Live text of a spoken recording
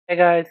Hey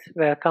guys,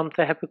 welcome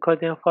to Happy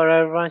Coding for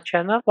Everyone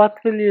channel. What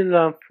will you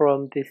learn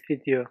from this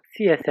video?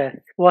 CSS.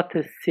 What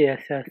is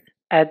CSS?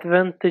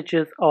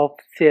 Advantages of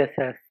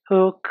CSS.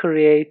 Who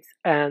creates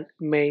and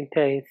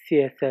maintains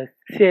CSS?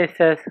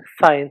 CSS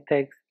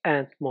syntax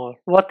and more.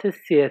 What is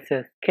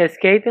CSS?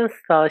 Cascading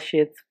style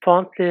sheets,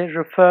 fondly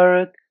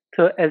referred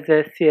to as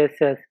a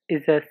CSS,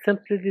 is a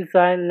simply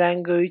designed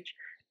language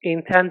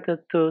intended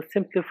to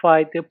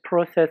simplify the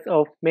process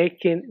of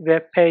making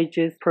web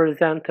pages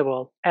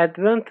presentable.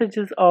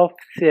 Advantages of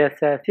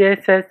CSS.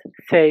 CSS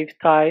saves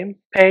time,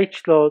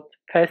 page load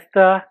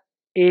faster,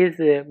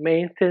 easy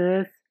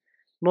maintenance,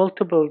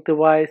 multiple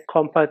device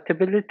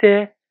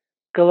compatibility,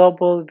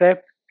 global web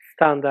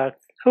standards.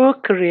 Who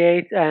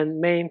creates and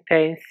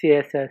maintains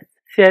CSS?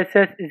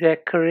 CSS is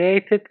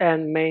created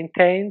and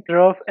maintained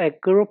through a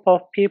group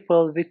of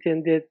people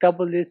within the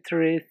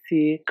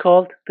W3C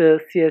called the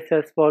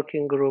CSS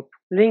Working Group.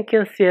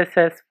 Linking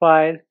CSS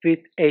file with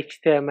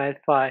HTML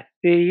file.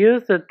 We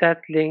use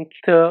that link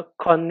to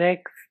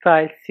connect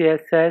style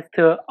CSS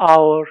to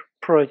our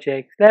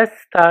project. Let's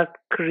start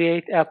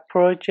create a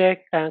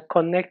project and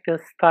connect the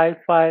style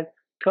file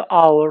to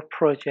our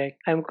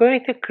project. I'm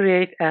going to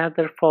create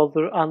another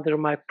folder under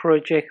my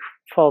project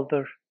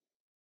folder.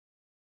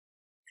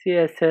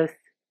 CSS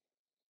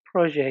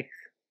projects,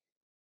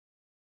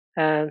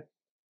 and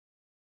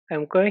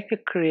I'm going to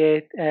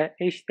create a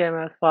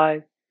HTML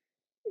file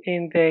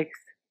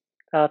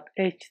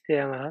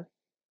index.html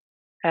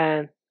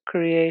and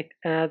create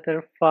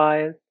another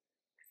file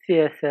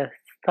CSS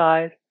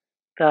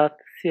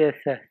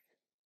style.css.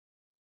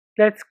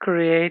 Let's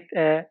create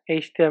a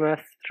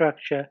HTML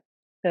structure.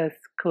 Let's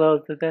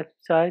close the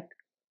website.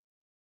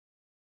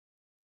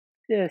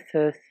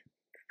 CSS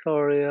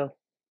tutorial.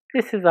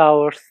 This is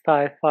our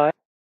style file.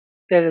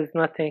 There is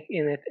nothing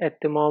in it at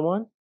the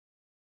moment.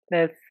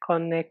 Let's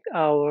connect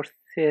our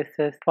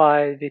CSS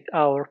file with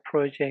our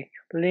project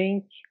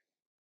link.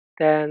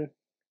 Then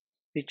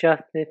we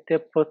just need to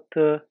put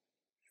the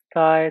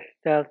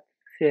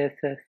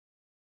style.css.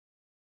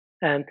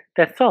 And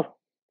that's all.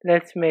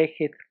 Let's make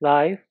it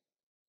live.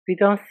 We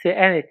don't see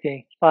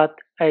anything, but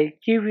I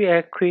give you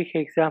a quick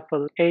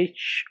example.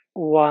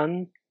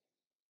 H1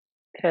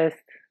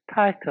 test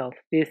title.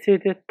 We see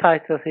the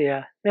title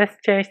here. Let's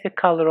change the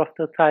color of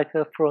the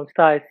title from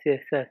style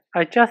CSS.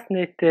 I just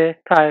need to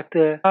type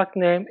the tag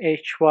name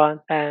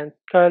H1 and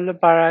curly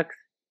brackets,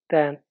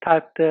 then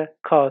type the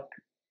code.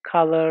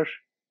 Color,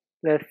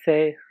 let's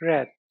say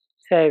red.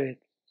 Save it.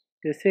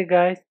 You see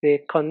guys,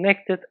 we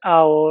connected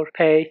our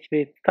page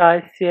with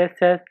style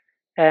CSS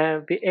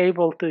and be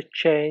able to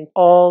change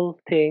all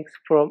things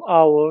from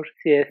our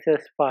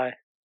CSS file.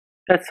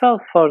 That's all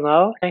for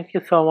now. Thank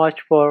you so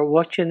much for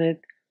watching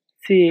it.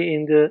 See you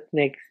in the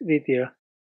next video.